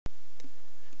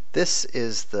This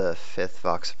is the fifth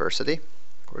Voxiversity.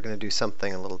 We're going to do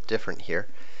something a little different here.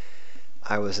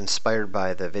 I was inspired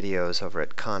by the videos over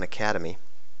at Khan Academy.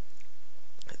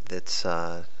 It's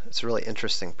a really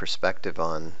interesting perspective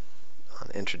on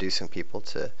introducing people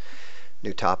to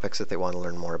new topics that they want to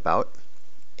learn more about.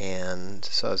 And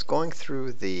so I was going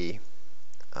through the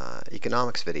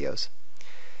economics videos,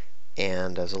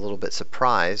 and I was a little bit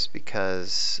surprised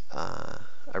because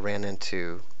I ran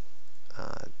into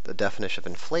the definition of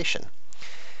inflation,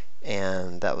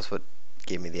 and that was what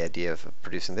gave me the idea of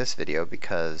producing this video,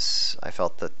 because I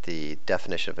felt that the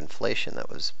definition of inflation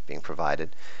that was being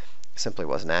provided simply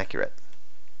wasn't accurate.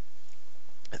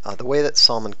 The way that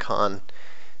Salman Khan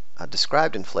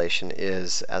described inflation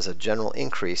is as a general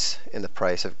increase in the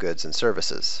price of goods and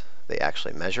services. They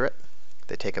actually measure it.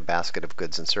 They take a basket of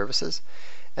goods and services,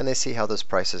 and they see how those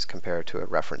prices compare to a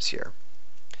reference year.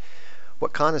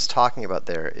 What Khan is talking about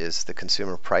there is the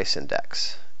Consumer Price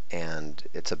Index, and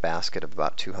it's a basket of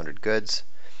about 200 goods.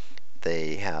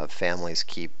 They have families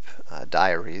keep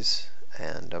diaries,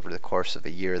 and over the course of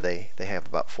a year they have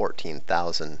about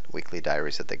 14,000 weekly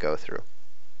diaries that they go through.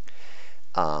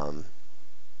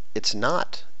 It's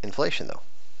not inflation, though.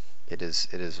 It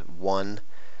is one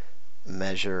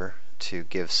measure to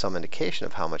give some indication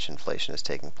of how much inflation is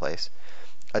taking place.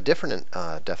 A different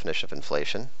definition of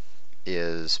inflation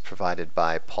is provided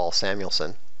by Paul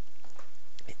Samuelson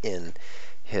in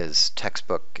his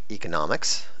textbook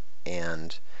Economics,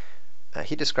 and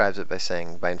he describes it by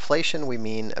saying, by inflation we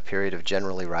mean a period of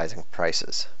generally rising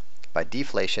prices. By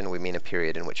deflation we mean a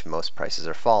period in which most prices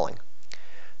are falling.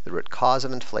 The root cause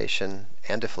of inflation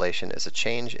and deflation is a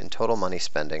change in total money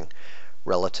spending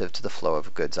relative to the flow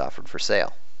of goods offered for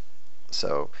sale.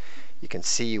 So you can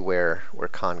see where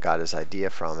Khan got his idea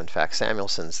from. In fact,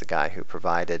 Samuelson's the guy who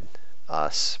provided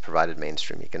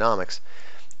mainstream economics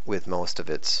with most of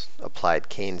its applied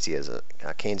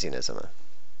Keynesianism.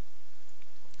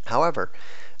 However,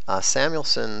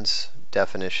 Samuelson's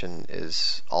definition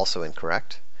is also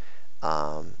incorrect,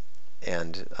 and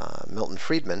Milton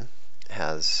Friedman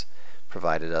has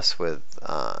provided us with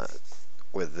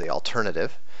the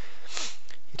alternative.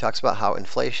 He talks about how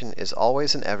inflation is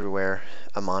always and everywhere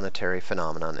a monetary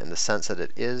phenomenon in the sense that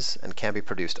it is and can be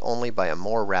produced only by a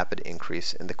more rapid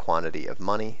increase in the quantity of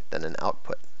money than in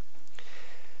output.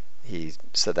 He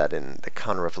said that in the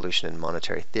Counter-Revolution in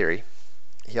Monetary Theory.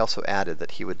 He also added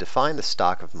that he would define the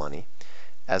stock of money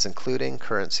as including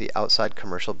currency outside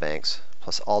commercial banks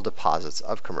plus all deposits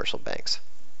of commercial banks.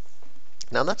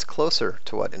 Now that's closer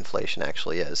to what inflation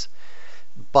actually is,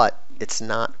 but it's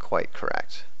not quite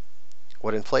correct.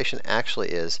 What inflation actually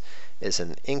is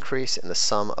an increase in the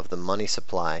sum of the money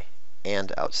supply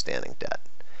and outstanding debt.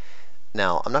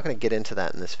 Now, I'm not going to get into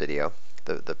that in this video.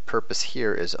 The purpose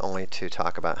here is only to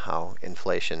talk about how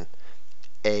inflation,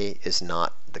 A, is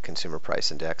not the Consumer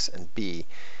Price Index, and B,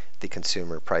 the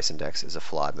Consumer Price Index is a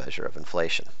flawed measure of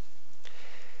inflation.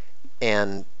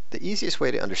 And the easiest way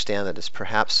to understand that is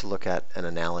perhaps to look at an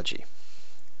analogy.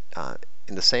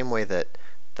 In the same way that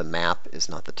the map is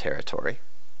not the territory,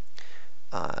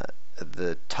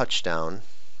 the touchdown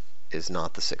is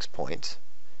not the 6 points,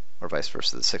 or vice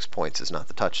versa. The 6 points is not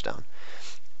the touchdown,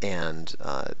 and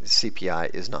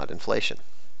CPI is not inflation.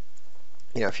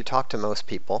 You know, if you talk to most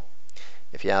people,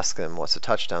 if you ask them what's a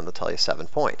touchdown, they'll tell you 7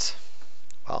 points.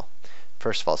 Well,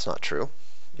 first of all, it's not true.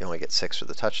 You only get 6 for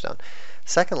the touchdown.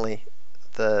 Secondly,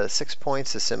 the 6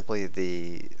 points is simply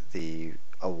the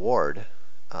award,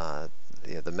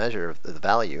 the measure of the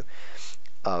value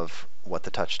of what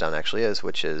the touchdown actually is,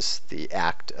 which is the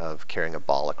act of carrying a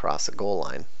ball across a goal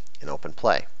line in open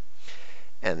play.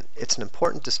 And it's an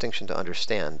important distinction to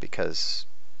understand, because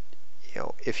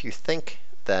if you think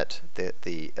that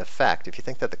the effect, if you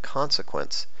think that the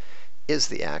consequence is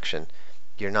the action,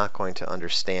 you're not going to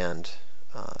understand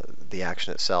the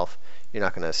action itself. You're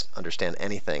not going to understand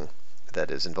anything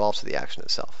that is involved to the action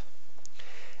itself.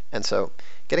 And so,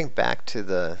 getting back to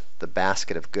the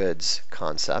basket of goods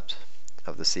concept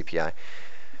of the CPI,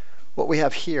 what we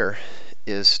have here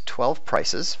is 12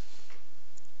 prices.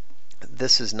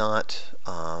 This is not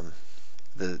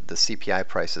the CPI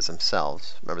prices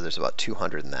themselves. Remember, there's about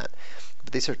 200 in that.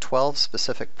 But these are 12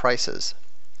 specific prices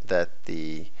that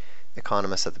the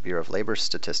economists at the Bureau of Labor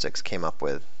Statistics came up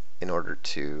with in order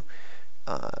to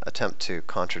attempt to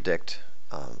contradict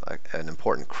an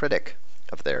important critic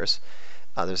of theirs.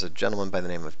 There's a gentleman by the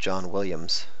name of John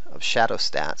Williams of Shadow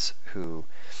Stats who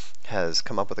has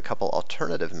come up with a couple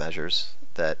alternative measures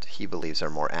that he believes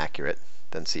are more accurate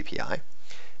than CPI,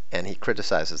 and he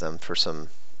criticizes them for some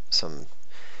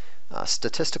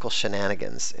statistical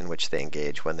shenanigans in which they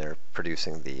engage when they're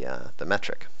producing the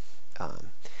metric.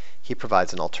 he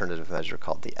provides an alternative measure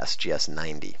called the SGS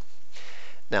 90.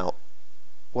 Now,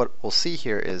 what we'll see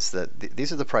here is that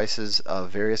these are the prices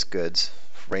of various goods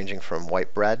ranging from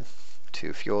white bread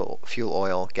to fuel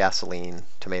oil, gasoline,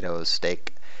 tomatoes,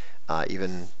 steak,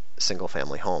 even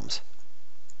single-family homes.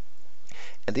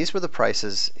 And these were the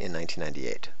prices in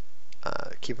 1998.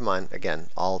 Keep in mind, again,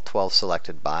 all 12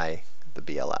 selected by the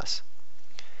BLS.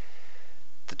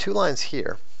 The two lines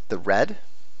here, the red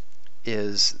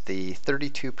is the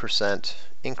 32%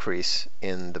 increase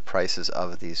in the prices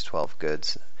of these 12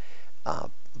 goods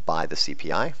by the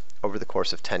CPI over the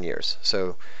course of 10 years.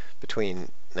 So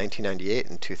between 1998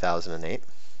 and 2008,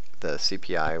 the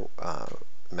CPI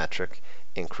metric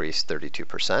increased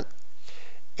 32%,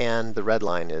 and the red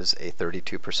line is a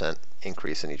 32%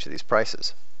 increase in each of these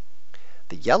prices.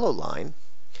 The yellow line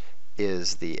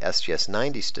is the SGS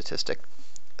 90 statistic.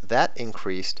 That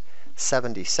increased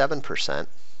 77%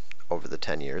 over the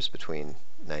 10 years between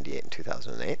 98 and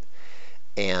 2008,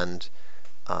 and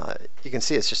you can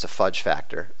see it's just a fudge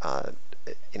factor. So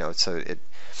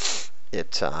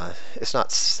it's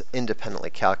not independently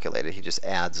calculated. He just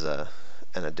adds an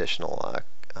additional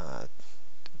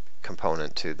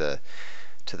component to the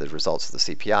results of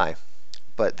the CPI.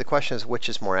 But the question is, which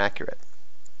is more accurate?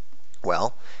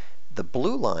 Well, the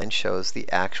blue line shows the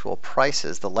actual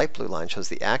prices. The light blue line shows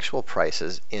the actual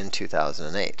prices in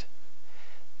 2008.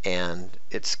 And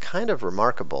it's kind of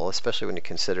remarkable, especially when you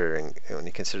consider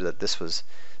that this was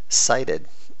cited.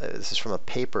 This is from a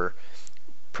paper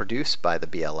produced by the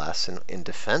BLS in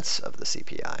defense of the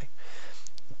CPI.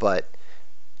 But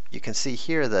you can see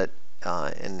here that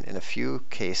in a few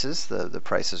cases the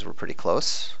prices were pretty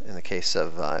close. In the case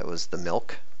of it was the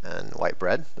milk and white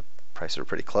bread, the prices were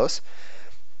pretty close.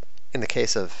 In the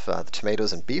case of the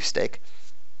tomatoes and beefsteak,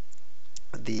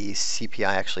 the CPI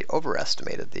actually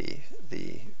overestimated the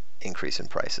increase in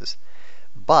prices.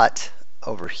 But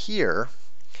over here,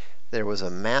 there was a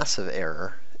massive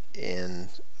error in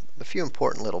a few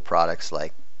important little products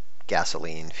like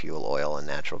gasoline, fuel oil, and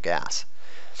natural gas.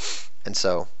 And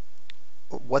so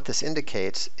what this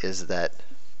indicates is that,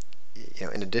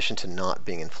 in addition to not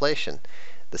being inflation,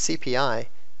 the CPI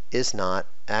is not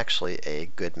actually a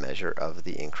good measure of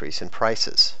the increase in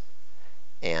prices.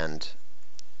 And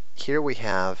here we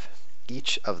have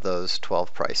each of those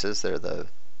 12 prices. They're the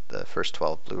first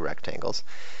 12 blue rectangles.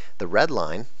 The red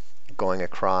line going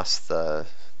across the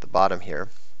bottom here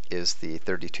is the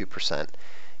 32%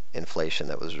 inflation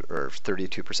that was, or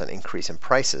 32% increase in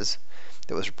prices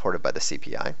that was reported by the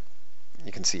CPI.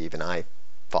 You can see even I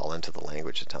fall into the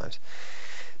language at times.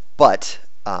 But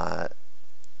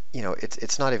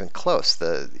it's not even close.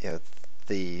 The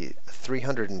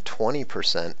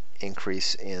 320%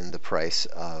 increase in the price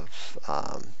of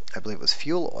I believe it was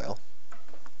fuel oil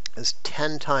is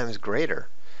 10 times greater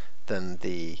than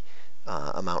the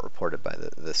amount reported by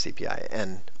the CPI.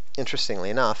 And interestingly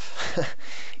enough,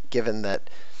 given that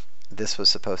this was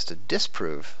supposed to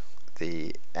disprove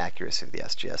the accuracy of the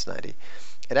SGS 90,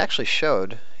 it actually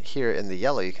showed here in the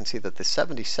yellow, you can see that the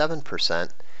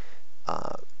 77%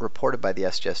 reported by the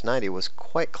SGS 90 was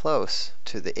quite close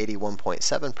to the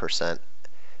 81.7%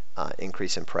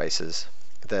 increase in prices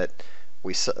that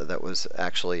was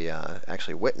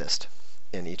actually witnessed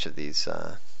in each of these,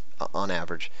 on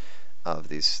average, of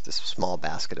this small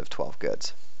basket of 12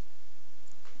 goods.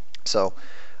 So,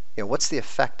 what's the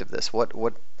effect of this? What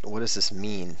does this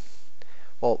mean?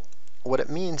 Well, what it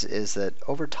means is that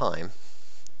over time,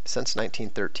 since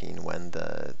 1913, when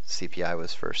the CPI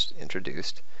was first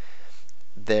introduced,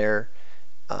 it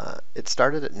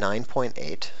started at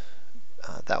 9.8.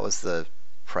 That was the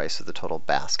price of the total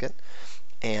basket,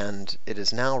 and it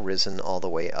has now risen all the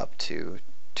way up to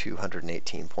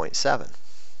 218.7.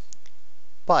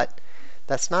 But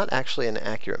that's not actually an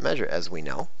accurate measure, as we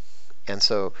know. And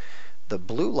so the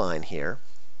blue line here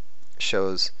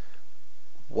shows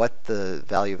what the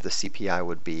value of the CPI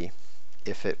would be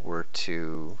if it were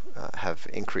to have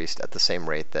increased at the same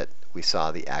rate that we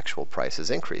saw the actual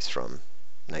prices increase from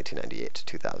 1998 to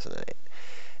 2008.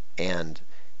 And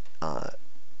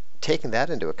taking that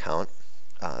into account,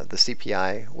 the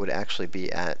CPI would actually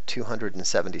be at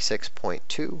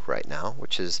 276.2 right now,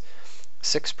 which is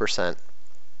 6%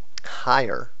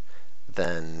 higher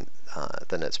than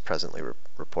it's presently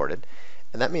reported.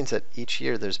 And that means that each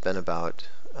year there's been about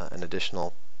an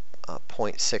additional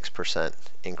 0.6%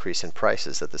 increase in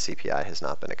prices that the CPI has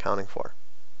not been accounting for.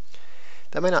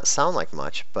 That may not sound like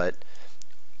much, but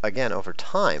again, over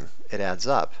time, it adds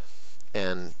up.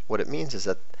 And what it means is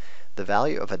that the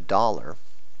value of $1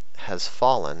 has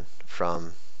fallen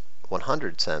from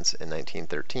 100 cents in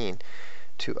 1913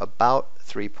 to about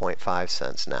 3.5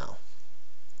 cents now.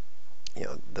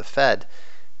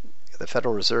 the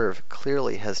Federal Reserve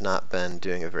clearly has not been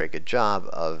doing a very good job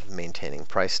of maintaining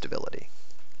price stability.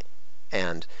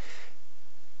 And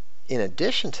in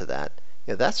addition to that,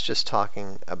 that's just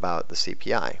talking about the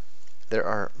CPI. There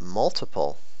are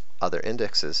multiple other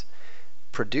indexes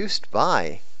produced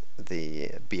by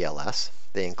the BLS.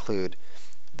 They include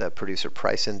the Producer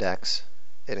Price Index.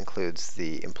 It includes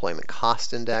the Employment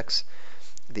Cost Index,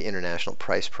 the International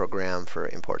Price Program for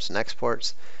Imports and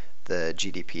Exports, the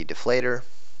GDP Deflator.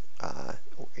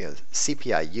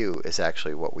 CPIU is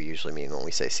actually what we usually mean when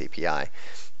we say CPI,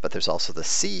 but there's also the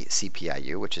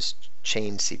CPIU, which is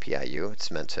chained CPIU. It's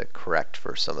meant to correct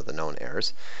for some of the known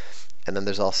errors. And then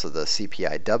there's also the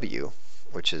CPIW,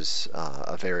 which is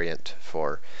a variant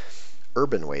for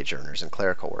urban wage earners and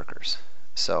clerical workers.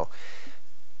 So,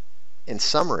 in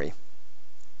summary,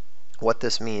 what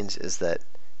this means is that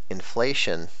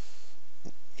inflation,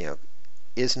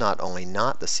 is not only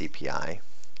not the CPI,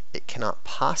 it cannot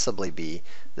possibly be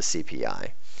the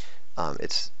CPI.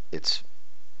 It's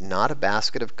not a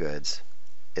basket of goods.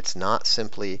 It's not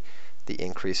simply the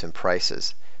increase in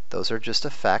prices. Those are just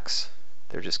effects.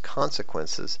 They're just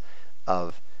consequences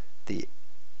of the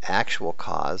actual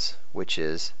cause, which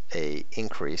is an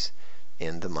increase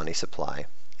in the money supply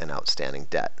and outstanding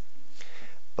debt.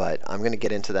 But I'm going to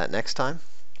get into that next time.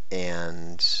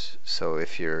 And so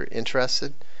if you're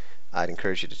interested, I'd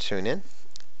encourage you to tune in.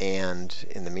 And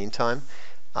in the meantime,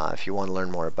 if you want to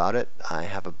learn more about it, I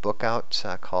have a book out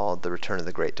called The Return of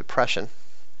the Great Depression.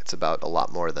 It's about a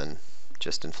lot more than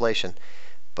just inflation,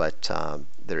 but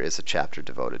there is a chapter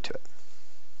devoted to it.